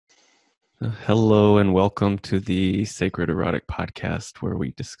Hello and welcome to the Sacred Erotic Podcast, where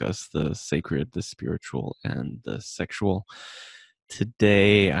we discuss the sacred, the spiritual, and the sexual.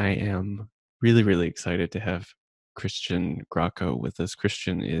 Today, I am really excited to have Cristian Graca with us.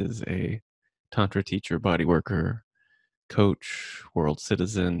 Cristian is a Tantra teacher, body worker, coach, world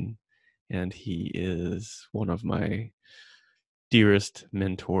citizen, and he is one of my dearest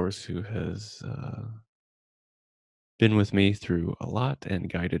mentors who has been with me through a lot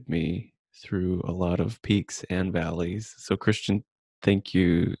and guided me through a lot of peaks and valleys. So, Cristian, thank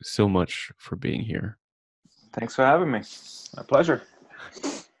you so much for being here. Thanks for having me. My pleasure.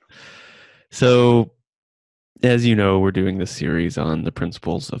 So, as you know, we're doing this series on the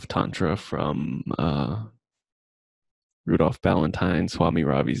principles of Tantra from Rudolph Ballentine, Swami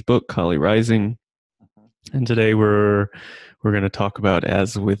Ravi's book, Kali Rising. And today we're going to talk about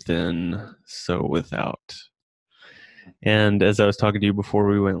as within, so without. And as I was talking to you before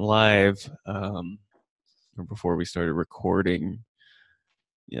we went live, or before we started recording,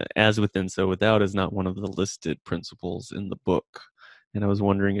 as within, so without is not one of the listed principles in the book. And I was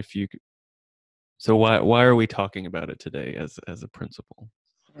wondering if you could, so why are we talking about it today as a principle?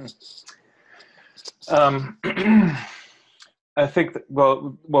 I think that,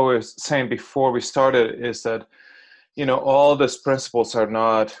 well, what we were saying before we started is that, all these principles they're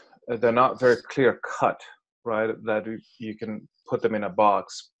not very clear cut, right? That you can put them in a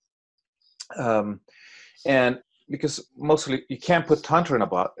box. And because mostly you can't put Tantra in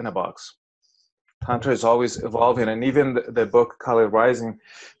a box. Tantra is always evolving, and even the book Kali Rising,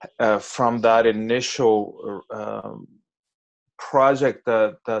 from that initial project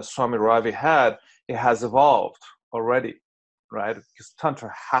that Swami Ravi had, it has evolved already, right? Because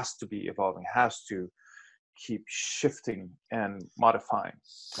Tantra has to be evolving, has to keep shifting and modifying.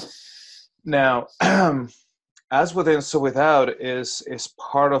 Now, as within, so without is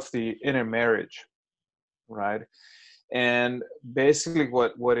part of the inner marriage, right? And basically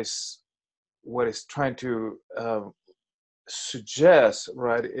what is trying to suggest,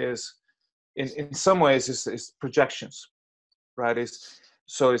 right, is in some ways is projections, right? It's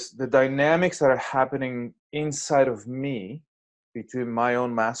the dynamics that are happening inside of me between my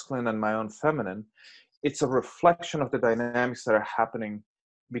own masculine and my own feminine. It's a reflection of the dynamics that are happening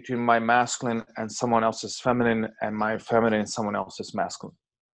between my masculine and someone else's feminine, and my feminine and someone else's masculine.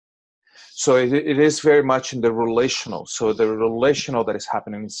 So it is very much in the relational. So the relational that is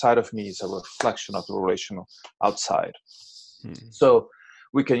happening inside of me is a reflection of the relational outside. So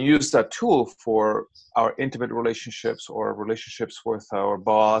we can use that tool for our intimate relationships or relationships with our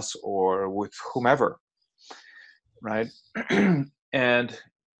boss or with whomever, right? And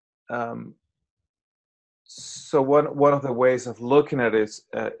so one of the ways of looking at it,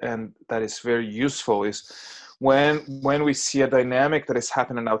 and that is very useful, is when we see a dynamic that is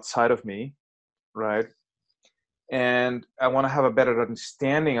happening outside of me, right? And I want to have a better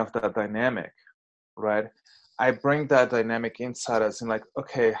understanding of that dynamic, right? I bring that dynamic inside us and like,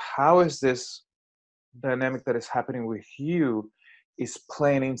 okay, how is this dynamic that is happening with you is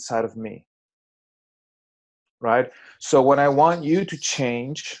playing inside of me, right? So when I want you to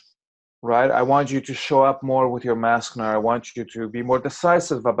change, right, I want you to show up more with your masculine, I want you to be more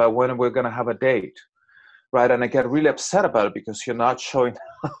decisive about when we're going to have a date, right? And I get really upset about it because you're not showing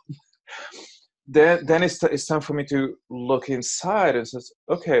up. Then it's time for me to look inside and says,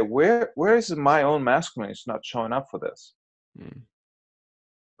 okay, where is my own masculine is not showing up for this,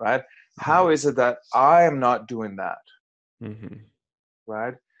 right? How is it that I am not doing that,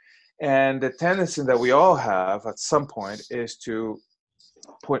 right? And the tendency that we all have at some point is to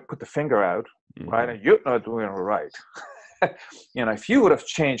put the finger out, right? And you're not doing it right. If you would have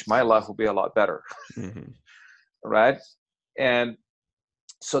changed, my life would be a lot better, right? And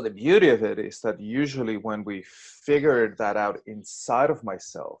so the beauty of it is that usually when we figure that out inside of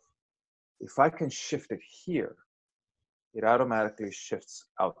myself, if I can shift it here, it automatically shifts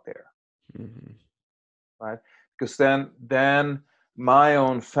out there, right? Because then my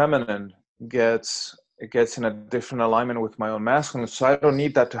own feminine gets in a different alignment with my own masculine, so I don't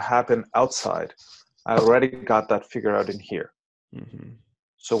need that to happen outside. I already got that figured out in here.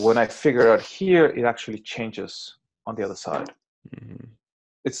 So when I figure it out here, it actually changes on the other side.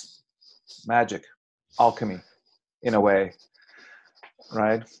 It's magic, alchemy, in a way,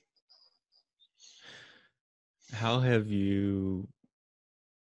 right? How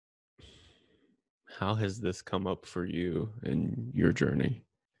has this come up for you in your journey?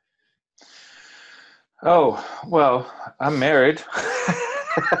 Oh, well, I'm married.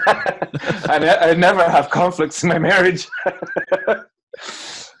 I never have conflicts in my marriage.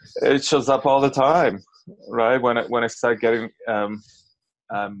 It shows up all the time, right? When I start getting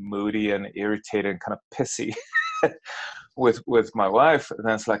moody and irritated and kind of pissy with my wife. And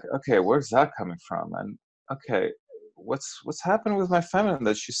then it's like, okay, where's that coming from? And okay, what's happening with my feminine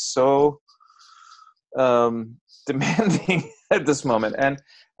that she's so demanding at this moment? And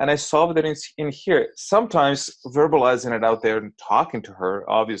I solved it in here. Sometimes verbalizing it out there and talking to her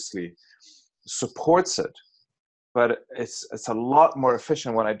obviously supports it, but it's a lot more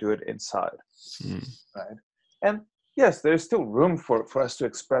efficient when I do it inside, right? And yes, there's still room for us to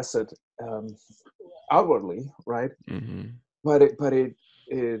express it outwardly, right? But it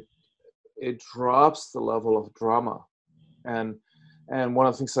drops the level of drama, and one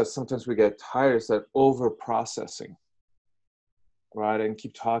of the things that sometimes we get tired is that over processing, right? And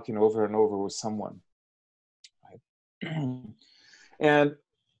keep talking over and over with someone, right? And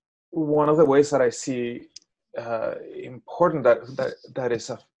one of the ways that I see important that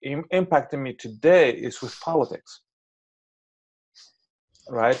is impacting me today is with politics,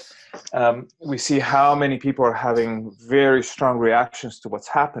 right? We see how many people are having very strong reactions to what's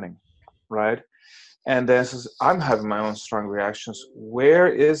happening, right? And then says, I'm having my own strong reactions. Where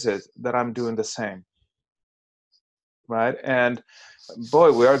is it that I'm doing the same, right? And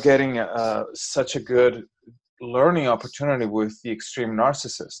boy, we are getting such a good learning opportunity with the extreme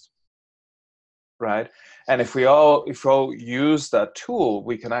narcissist, right? And if we all use that tool,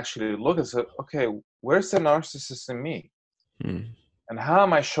 we can actually look and say, okay, where's the narcissist in me? And how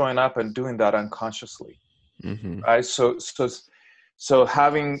am I showing up and doing that unconsciously? Right? So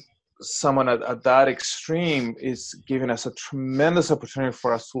having someone at that extreme is giving us a tremendous opportunity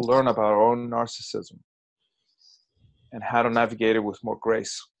for us to learn about our own narcissism and how to navigate it with more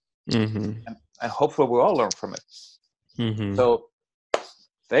grace. And hopefully we all learn from it. So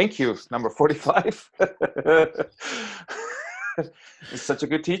thank you, number 45. It's such a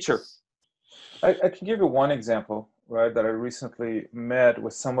good teacher. I can give you one example, right, that I recently met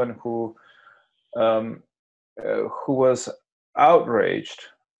with someone who was outraged,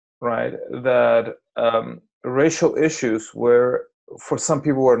 right, that racial issues were, for some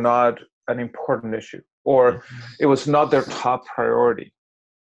people, were not an important issue, or it was not their top priority,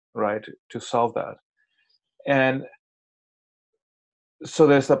 right, to solve that. And so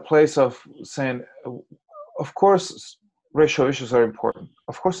there's a place of saying, of course, racial issues are important.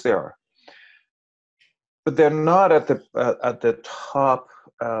 Of course they are. But they're not at the top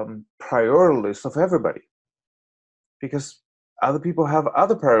priority list of everybody, because other people have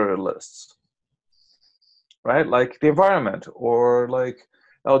other priority lists, right? Like the environment or like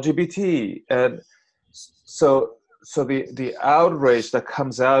LGBT. And so the outrage that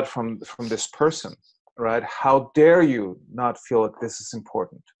comes out from this person, right? How dare you not feel like this is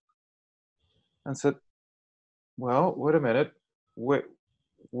important? And said, well, wait a minute.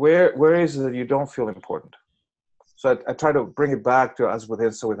 Where is it that you don't feel important? So I try to bring it back to us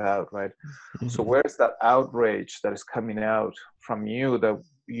within, so without, right? So where's that outrage that is coming out from you that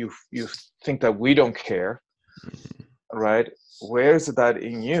you think that we don't care, right? Where is that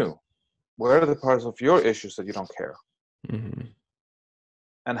in you? Where are the parts of your issues that you don't care?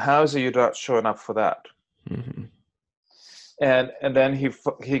 And how is it you're not showing up for that? And then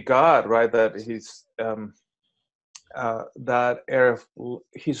he got, right, that he's that area of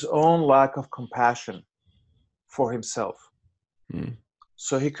his own lack of compassion for himself.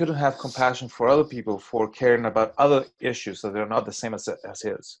 So he couldn't have compassion for other people for caring about other issues that are not the same as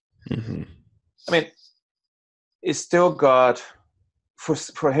his. I mean, it's still got,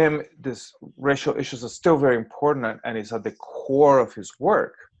 for him, this racial issues are still very important and it's at the core of his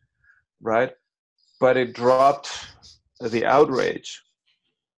work, right? But it dropped the outrage,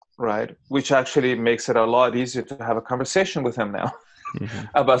 right? Which actually makes it a lot easier to have a conversation with him now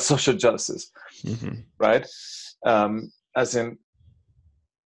about social justice, right? As in,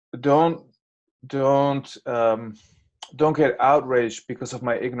 don't get outraged because of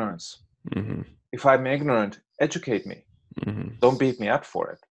my ignorance. If I'm ignorant, educate me. Don't beat me up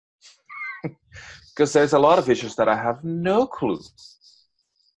for it. Because there's a lot of issues that I have no clue,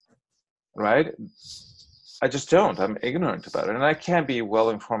 right? I just don't. I'm ignorant about it. And I can't be well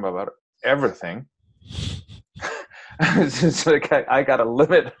informed about everything. It's like I got a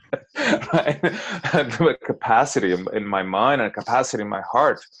limit, right? A limit capacity in my mind and a capacity in my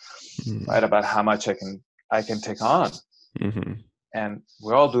heart, right? About how much I can take on. And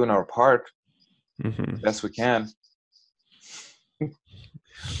we're all doing our part best we can.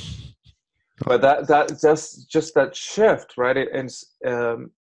 But that just that shift, right?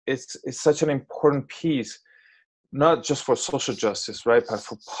 It's such an important piece, not just for social justice, right? But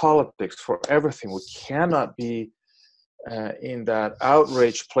for politics, for everything. We cannot be in that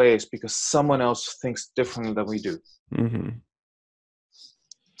outrage place because someone else thinks differently than we do.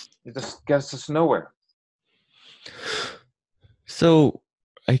 It just gets us nowhere. So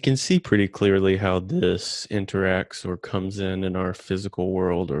I can see pretty clearly how this interacts or comes in our physical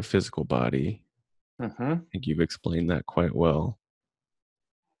world or physical body. Mm-hmm. I think you've explained that quite well.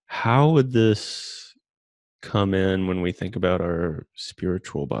 How would this come in when we think about our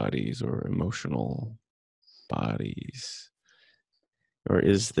spiritual bodies or emotional bodies? Or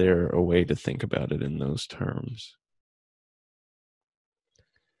is there a way to think about it in those terms?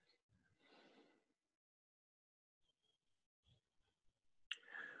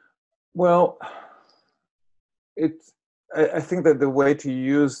 Well, it's I think that the way to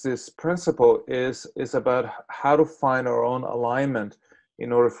use this principle is about how to find our own alignment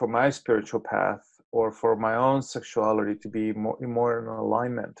in order for my spiritual path or for my own sexuality to be more in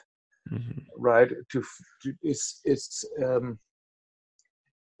alignment, Mm-hmm. right?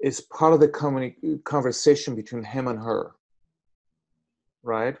 It's part of the conversation between him and her,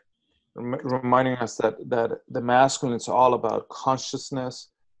 right? Reminding us that the masculine is all about consciousness,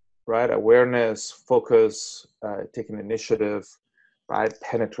 right? Awareness, focus, taking initiative, right?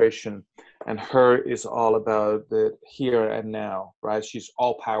 Penetration. And her is all about the here and now, right? She's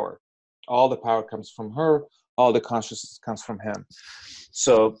all power. All the power comes from her, all the consciousness comes from him.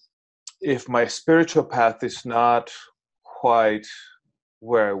 So if my spiritual path is not quite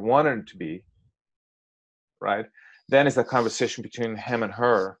where I wanted it to be, right? Then it's a conversation between him and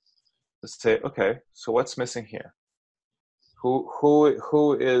her to say, okay, so what's missing here?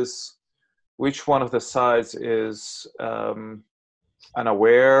 Who is, which one of the sides is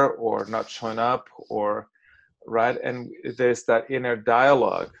unaware or not showing up, or right? And there's that inner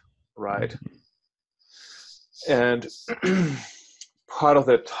dialogue, right? And part of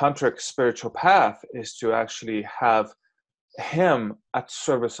the tantric spiritual path is to actually have him at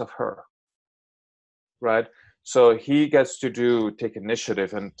service of her, right? So he gets to take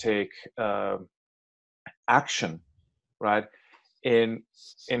initiative and take action, right? in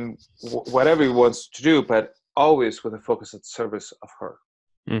whatever he wants to do, but always with a focus at service of her.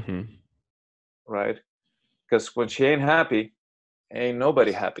 Mm-hmm. Right? Because when she ain't happy, ain't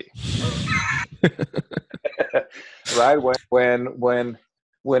nobody happy. Right?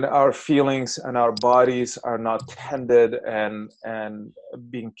 When our feelings and our bodies are not tended and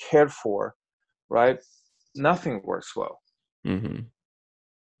being cared for, right? Nothing works well. Mm-hmm.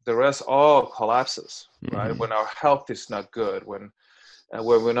 The rest all collapses, right? Mm-hmm. When our health is not good, when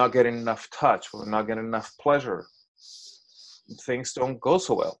we're not getting enough touch, when we're not getting enough pleasure, things don't go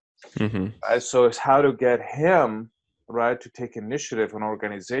so well. Mm-hmm. Right? So it's how to get him, right, to take initiative and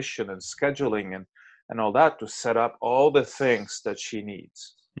organization and scheduling and all that to set up all the things that she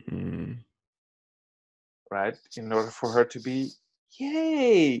needs, Mm-hmm. right, in order for her to be,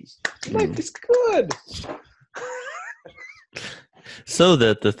 yay, life is good. So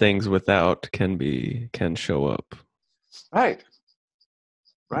that the things without can show up. Right,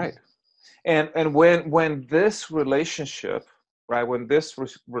 right. And when this relationship, right, when this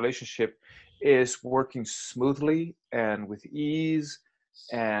relationship is working smoothly and with ease,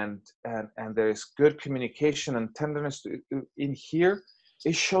 and there's good communication and tenderness in here,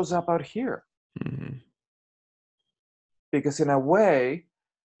 it shows up out here. Mm-hmm. Because in a way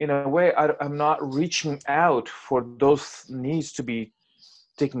I'm not reaching out for those needs to be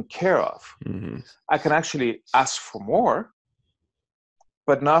taken care of. Mm-hmm. I can actually ask for more,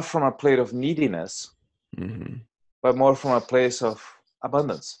 but not from a plate of neediness, Mm-hmm. but more from a place of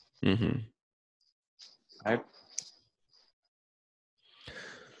abundance. Mm-hmm. Right?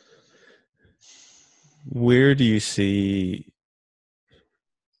 Where do you see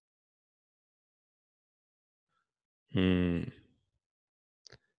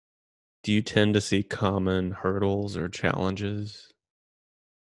do you tend to see common hurdles or challenges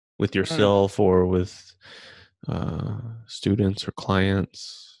with Mm. yourself or with students or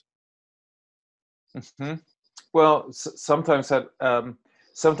clients? Mm-hmm. Well, sometimes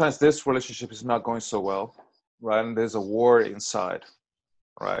this relationship is not going so well, right? And there's a war inside,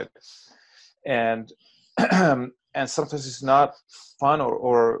 right? And and sometimes it's not fun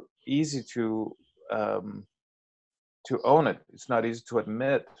or easy um, to own it. It's not easy to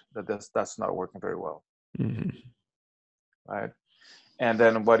admit that that's not working very well, Mm-hmm. right? And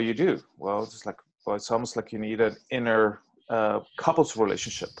then what do? Well, it's almost like you need an inner couples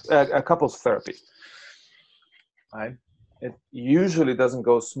relationship, a couples therapy, right? It usually doesn't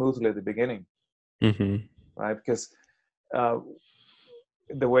go smoothly at the beginning, Mm-hmm. right? Because uh,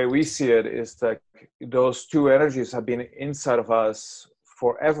 the way we see it is that those two energies have been inside of us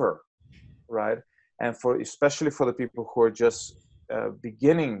forever, right? And for especially for the people who are just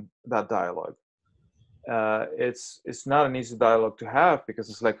beginning that dialogue, it's not an easy dialogue to have, because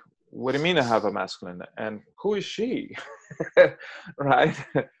it's like, what do you mean I have a masculine, and who is she? Right?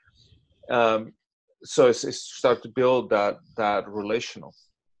 um, so it's start to build that relational.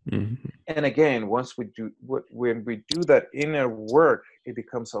 Mm-hmm. And again, once we do when we do that inner work, it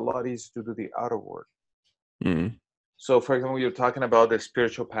becomes a lot easier to do the outer work. Mm-hmm. So for example, you're talking about the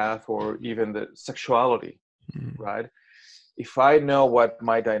spiritual path or even the sexuality, right? If I know what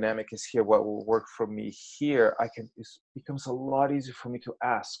my dynamic is here, what will work for me here, it becomes a lot easier for me to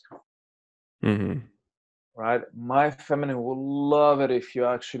ask. Mm-hmm. Right? My feminine will love it if you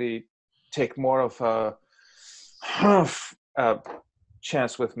actually take more of a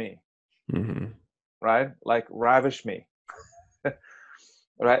chance with me, Mm-hmm. right? Like ravish me,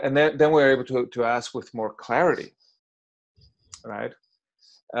 right? And then we're able to ask with more clarity, right?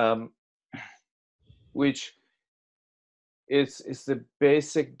 Um, which is the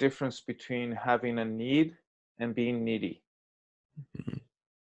basic difference between having a need and being needy,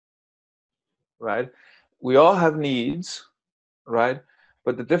 right? We all have needs, right?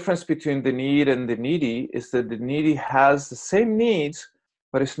 But the difference between the need and the needy is that the needy has the same needs,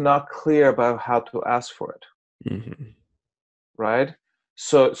 but it's not clear about how to ask for it, Mm-hmm. right?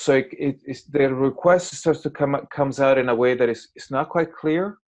 So the request starts to comes out in a way that it's not quite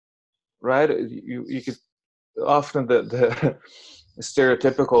clear, right? You could often the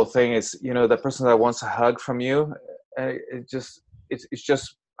stereotypical thing is, the person that wants a hug from you, it's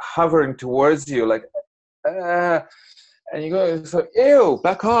just hovering towards you, like, and you go, it's like, ew,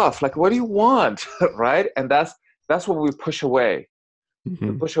 back off, like, what do you want? Right? And that's what we push away. We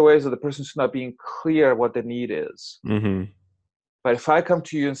Mm-hmm. push away so the person's not being clear what the need is. Mm-hmm. But if I come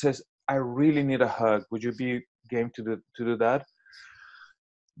to you and says, I really need a hug, would you be game to do that?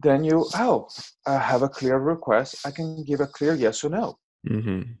 Then I have a clear request, I can give a clear yes or no.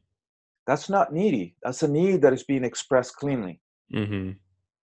 Mm-hmm. That's not needy. That's a need that is being expressed cleanly. Mm-hmm.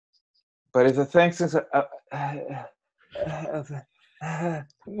 But if the thanks is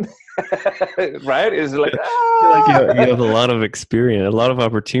right, is like, I feel like you have a lot of experience, a lot of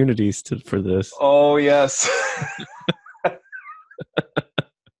opportunities for this. oh yes.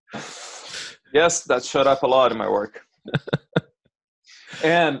 Yes, that showed up a lot in my work.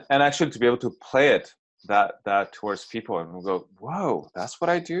 And actually to be able to play it that towards people and we'll go, whoa, that's what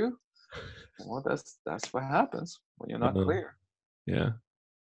I do. Well, that's what happens when you're not clear. Yeah.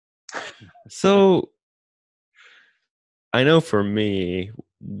 So I know for me,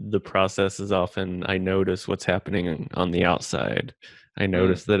 the process is often I notice what's happening on the outside. I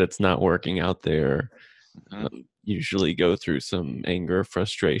notice that it's not working out there. Usually go through some anger,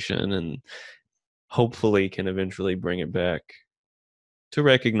 frustration, and hopefully can eventually bring it back to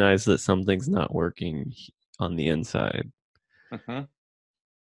recognize that something's not working on the inside.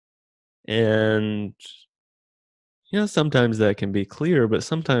 And sometimes that can be clear, but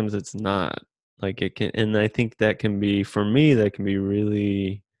sometimes it's not. Like it can, and I think that can be, for me, that can be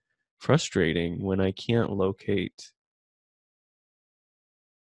really frustrating when I can't locate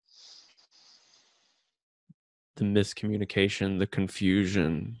the miscommunication, the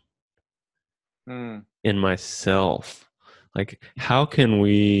confusion in myself. Like, how can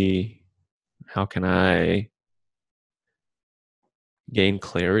I gain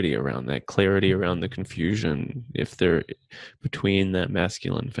clarity around that, clarity around the confusion if they're between that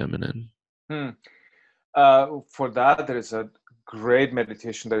masculine, feminine? For that, there is a great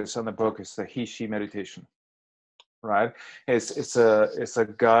meditation that is on the book. It's the he-she meditation, right? It's a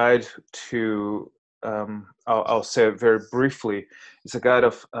guide to, I'll say it very briefly. It's a guide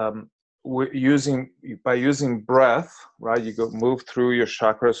of using breath, right? You move through your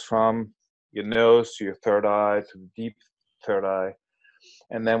chakras from your nose to your third eye to the deep third eye,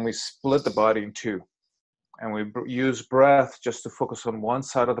 and then we split the body in two, and we use breath just to focus on one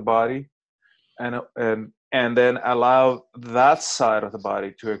side of the body, and then allow that side of the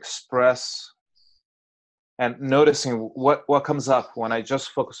body to express, and noticing what comes up when I just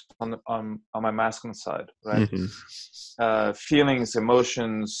focus on my masculine side, right? Feelings,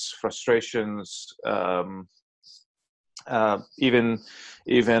 emotions, frustrations,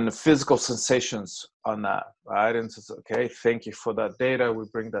 even physical sensations on that, right? And so, okay, thank you for that data. We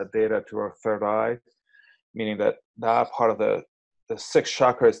bring that data to our third eye, meaning that part of the sixth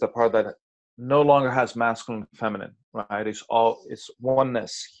chakra is the part that no longer has masculine and feminine, right? It's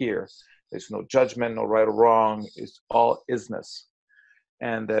oneness here. There's no judgment, no right or wrong. It's all isness.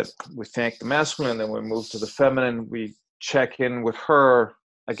 And that we thank the masculine, then we move to the feminine. We check in with her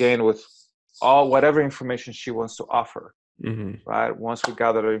again with whatever information she wants to offer, right? Once we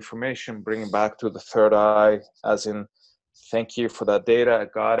gather the information, bring it back to the third eye, as in, thank you for that data. I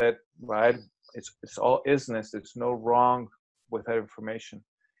got it, right? It's all isness. There's no wrong with that information.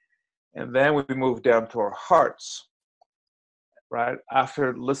 And then we move down to our hearts, right?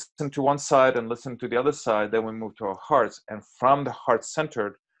 After listen to one side and listen to the other side, then we move to our hearts. And from the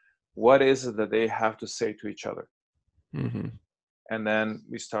heart-centered, what is it that they have to say to each other? Mm-hmm. And then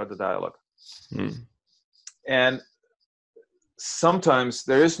we start the dialogue. Mm. And sometimes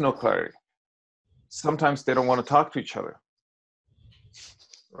there is no clarity. Sometimes they don't want to talk to each other,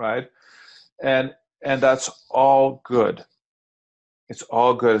 right? And that's all good. It's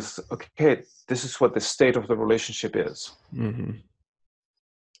all good. It's, okay, this is what the state of the relationship is, mm-hmm.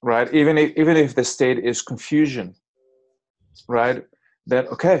 right? Even if the state is confusion, right? Then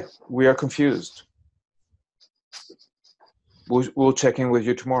okay, we are confused. We'll check in with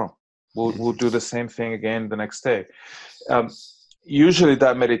you tomorrow. We'll do the same thing again the next day. Usually,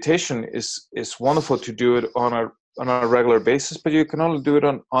 that meditation is wonderful to do it on a regular basis, but you can only do it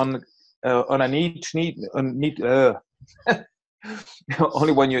on a need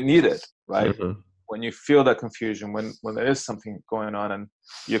only when you need it, right? Mm-hmm. When you feel that confusion, when there is something going on and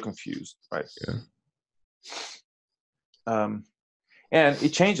you're confused, right? Yeah. And it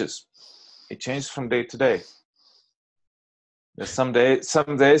changes. It changes from day to day. There's some days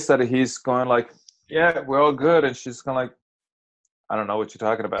that he's going like, yeah, we're all good, and she's going like, I don't know what you're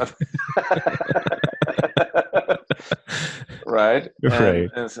talking about. Right? Right.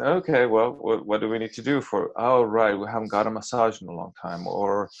 And so, okay, well, what do we need to do for, oh, right, we haven't got a massage in a long time,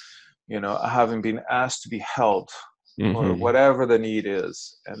 or, I haven't been asked to be held, Mm-hmm. or whatever the need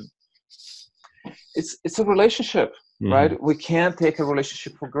is. And it's a relationship, mm-hmm. right? We can't take a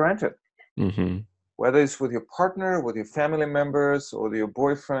relationship for granted. Mm-hmm. Whether it's with your partner, with your family members, or your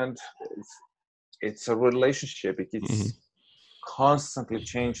boyfriend, it's a relationship. It gets constantly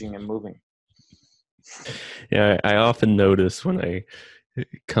changing and moving. Yeah, I often notice when I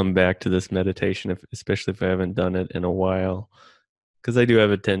come back to this meditation, especially if I haven't done it in a while, because I do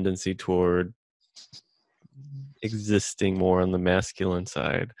have a tendency toward existing more on the masculine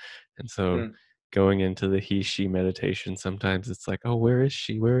side. And so going into the he-she meditation, sometimes it's like, oh, where is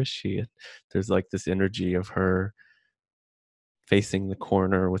she? Where is she? And there's like this energy of her facing the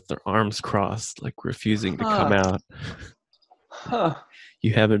corner with their arms crossed, like refusing to come out.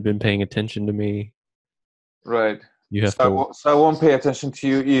 You haven't been paying attention to me. Right. You have so I won't pay attention to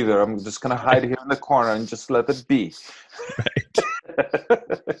you either. I'm just going to hide here in the corner and just let it be. Right.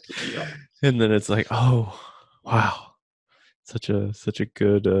 Yeah. And then it's like, oh, wow. Such a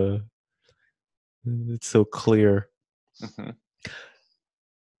good, it's so clear. Mm-hmm.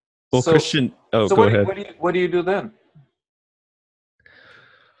 Well, so, Cristian, so go ahead. What do you do then?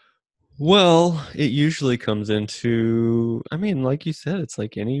 Well, it usually comes into, I mean, like you said, it's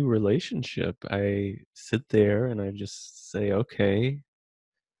like any relationship. I sit there and I just say, okay.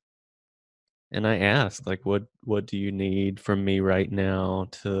 And I ask, like, what do you need from me right now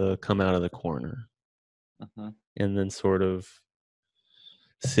to come out of the corner? Mm-hmm. And then sort of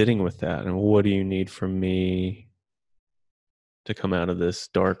sitting with that. And what do you need from me to come out of this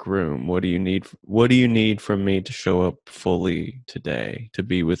dark room? What do you need? What do you need from me to show up fully today, to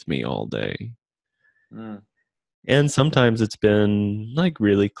be with me all day? And sometimes it's been like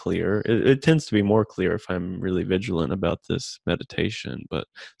really clear. It tends to be more clear if I'm really vigilant about this meditation. But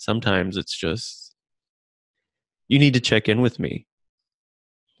sometimes it's just, you need to check in with me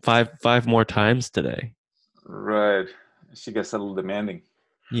five more times today. Right. She gets a little demanding.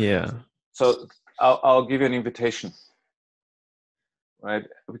 Yeah. So I'll give you an invitation. Right?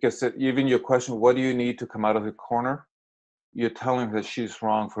 Because even your question, what do you need to come out of the corner? You're telling her that she's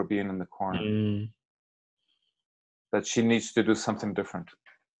wrong for being in the corner. That she needs to do something different.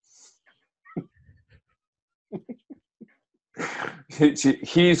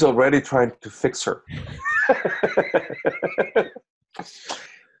 He's already trying to fix her.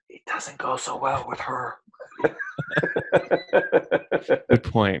 It doesn't go so well with her. Good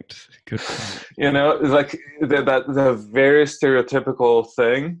point. Like the very stereotypical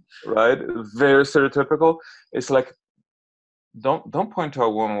thing, right? Very stereotypical. It's like, don't point to a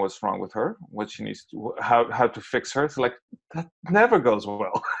woman what's wrong with her, what she needs to, how to fix her. It's like, that never goes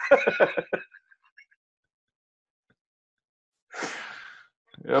well.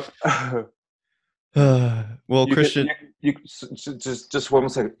 Yep. Well, Cristian, you just 1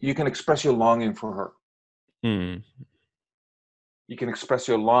 second. You can express your longing for her. You can express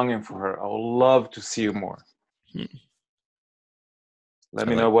your longing for her. I would love to see you more. Let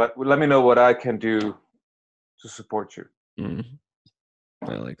me know what I can do to support you.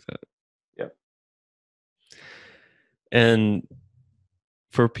 I like that. Yep. And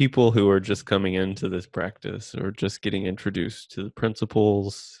for people who are just coming into this practice or just getting introduced to the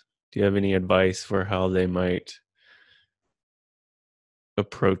principles, Do you have any advice for how they might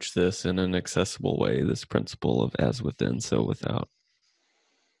approach this in an accessible way, this principle of as within, so without?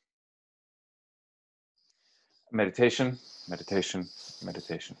 Meditation, meditation,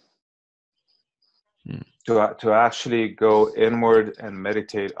 meditation. To actually go inward and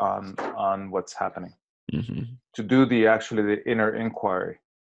meditate on what's happening. To do the inner inquiry.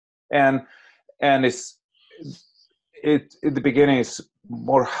 And it's in the beginning it's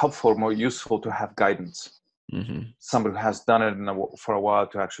more helpful, more useful to have guidance. Somebody who has done it for a while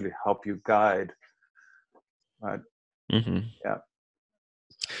to actually help you guide. Right? Yeah.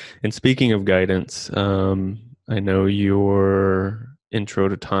 And speaking of guidance, I know your Intro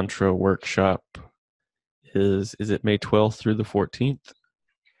to Tantra workshop is it May 12th through the 14th?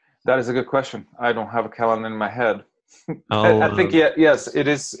 That is a good question. I don't have a calendar in my head. I think yes, it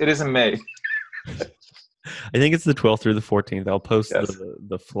is in May. I think it's the 12th through the 14th. I'll post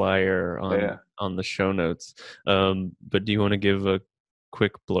the flyer on the show notes. But do you want to give a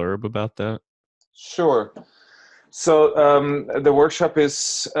quick blurb about that? Sure. So the workshop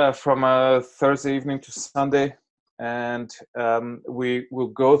is from a Thursday evening to Sunday, and we will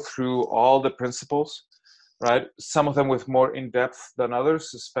go through all the principles, right? Some of them with more in-depth than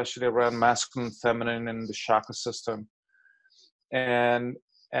others, especially around masculine, feminine, and the chakra system. And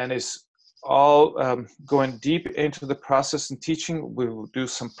it's all going deep into the process and teaching. We will do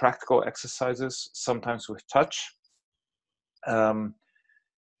some practical exercises, sometimes with touch, with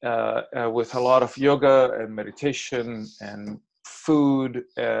a lot of yoga and meditation and food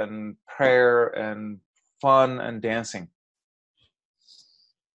and prayer and fun and dancing.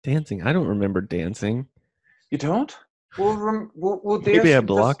 Dancing? I don't remember dancing. You don't? We'll dance. Maybe I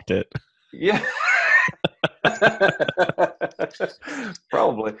blocked it. Yeah.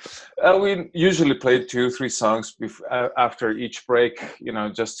 Probably. We usually play 2-3 songs after each break,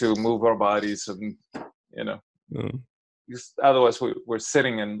 just to move our bodies and, otherwise we're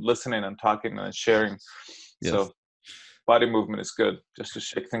sitting and listening and talking and sharing. Yes. So body movement is good just to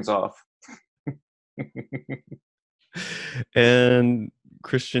shake things off. And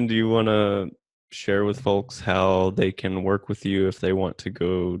Cristian, do you want to share with folks how they can work with you if they want to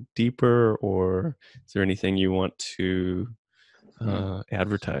go deeper, or is there anything you want to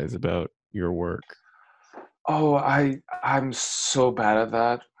advertise about your work? Oh, I'm so bad at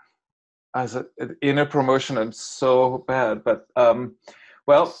that. As an inner promotion, I'm so bad. But I'm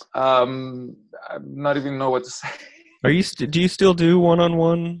not even know what to say. Do you still do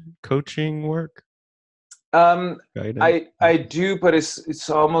one-on-one coaching work? I do, but it's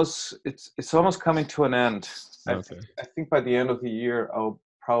almost coming to an end. Okay. I think by the end of the year I'll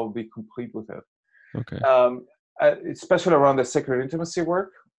probably be complete with it. Okay. Especially around the sacred intimacy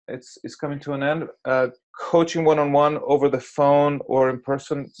work, it's coming to an end. Coaching one-on-one over the phone or in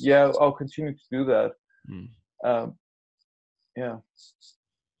person, yeah, I'll continue to do that. Yeah.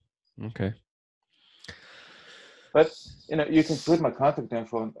 Okay. But you can put my contact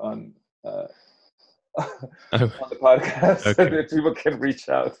info on the podcast, so that people can reach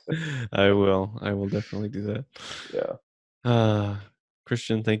out. I will definitely do that. Yeah.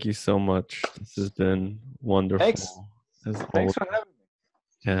 Cristian, thank you so much. This has been wonderful. Thanks for having me.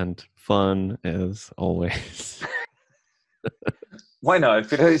 And fun as always. Why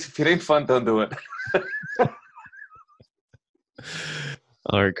not? If it ain't fun, don't do it.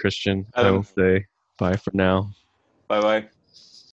 All right, Cristian. I will say bye for now. Bye-bye.